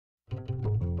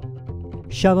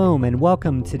Shalom and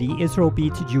welcome to the Israel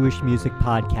Beat Jewish Music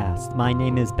Podcast. My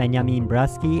name is Benjamin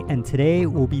Bresky, and today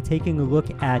we'll be taking a look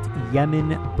at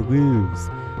Yemen blues.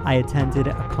 I attended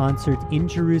a concert in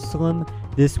Jerusalem.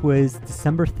 This was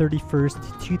December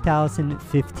 31st,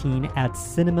 2015 at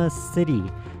Cinema City.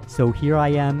 So here I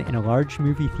am in a large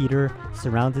movie theater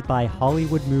surrounded by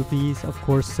Hollywood movies, of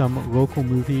course some local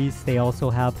movies. They also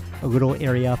have a little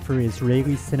area for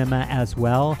Israeli cinema as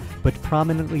well, but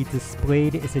prominently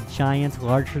displayed is a giant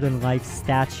larger-than-life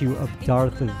statue of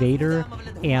Darth Vader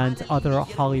and other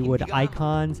Hollywood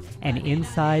icons, and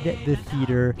inside the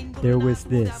theater there was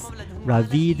this.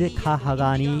 Ravid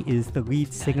Kahalani is the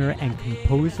lead singer and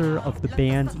composer of the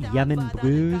band Yemen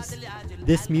Blues.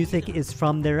 This music is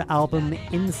from their album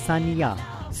Insaniya.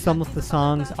 Some of the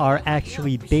songs are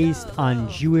actually based on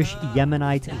Jewish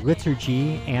Yemenite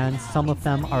liturgy, and some of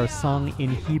them are sung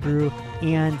in Hebrew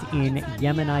and in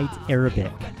Yemenite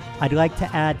Arabic. I'd like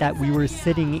to add that we were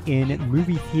sitting in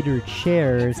movie theater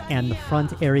chairs and the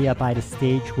front area by the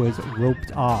stage was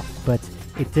roped off, but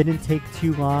it didn't take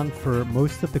too long for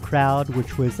most of the crowd,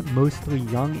 which was mostly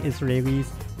young Israelis,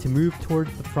 to move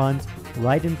towards the front,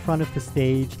 right in front of the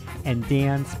stage, and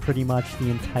dance pretty much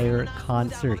the entire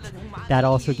concert. That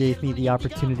also gave me the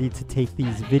opportunity to take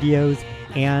these videos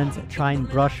and try and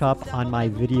brush up on my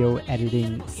video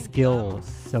editing skills.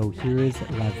 So here is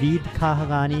Ravid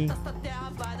Kahalani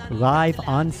live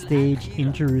on stage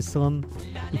in Jerusalem.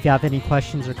 If you have any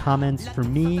questions or comments for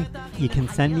me, you can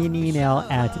send me an email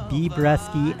at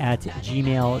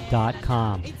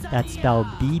bbresky@gmail.com. That's spelled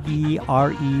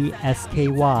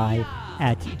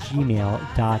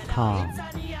bbresky@gmail.com.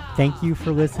 Thank you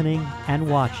for listening and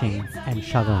watching, and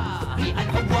shalom.